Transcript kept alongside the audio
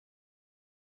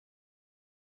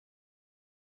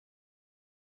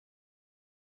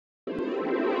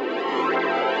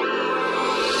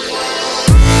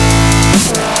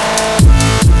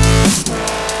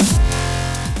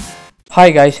Hi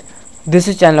guys, this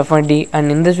is channel FND and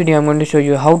in this video I'm going to show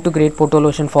you how to create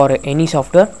PhotoLotion for any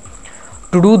software.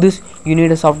 To do this you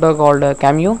need a software called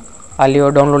Cameo. I'll leave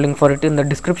a download link for it in the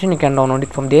description. You can download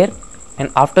it from there, and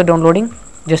after downloading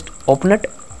just open it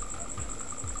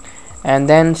and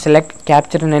then select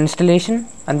capture and installation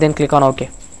and then click on OK.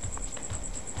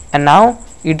 And now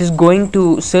it is going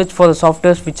to search for the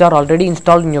softwares which are already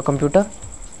installed in your computer.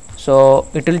 So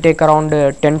it will take around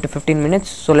 10 to 15 minutes.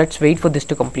 So let's wait for this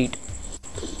to complete.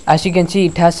 As you can see,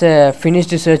 it has finished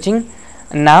searching.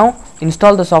 Now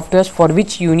install the softwares for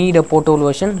which you need a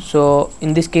PhotoLotion. So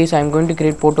in this case I'm going to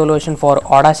create PhotoLotion for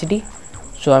Audacity,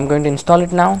 so I'm going to install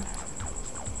it now.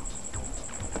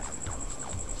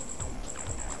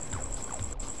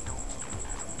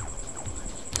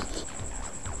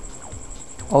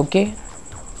 Okay,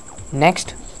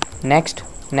 next,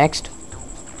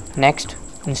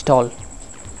 install.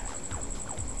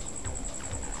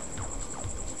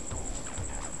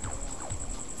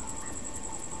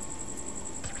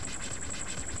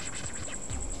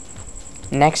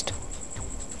 Next,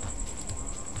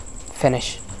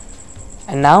 finish.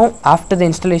 And now after the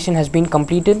installation has been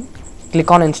completed, click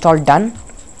on install done,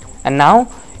 and now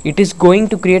it is going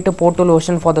to create a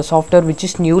PhotoLotion for the software which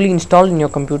is newly installed in your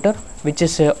computer, which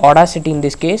is Audacity in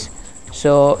this case.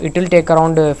 So it will take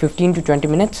around 15 to 20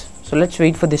 minutes. So let's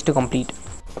wait for this to complete.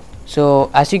 So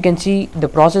as you can see, the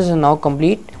process is now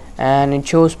complete and it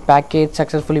shows package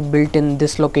successfully built in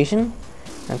this location,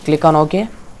 and click on OK.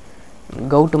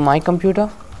 Go to my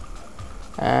computer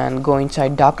and go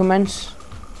inside documents,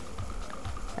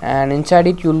 and inside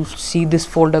it you'll see this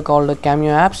folder called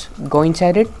cameyo apps. Go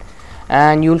inside it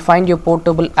and you'll find your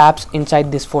portable apps inside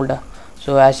this folder.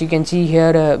 So as you can see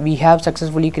here, we have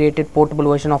successfully created portable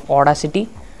version of Audacity.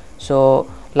 So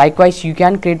likewise you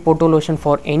can create PhotoLotion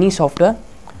for any software.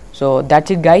 So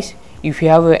that's it guys. If you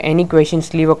have any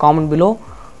questions, leave a comment below.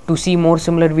 To see more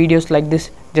similar videos like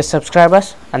this, just subscribe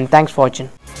us, and thanks for watching.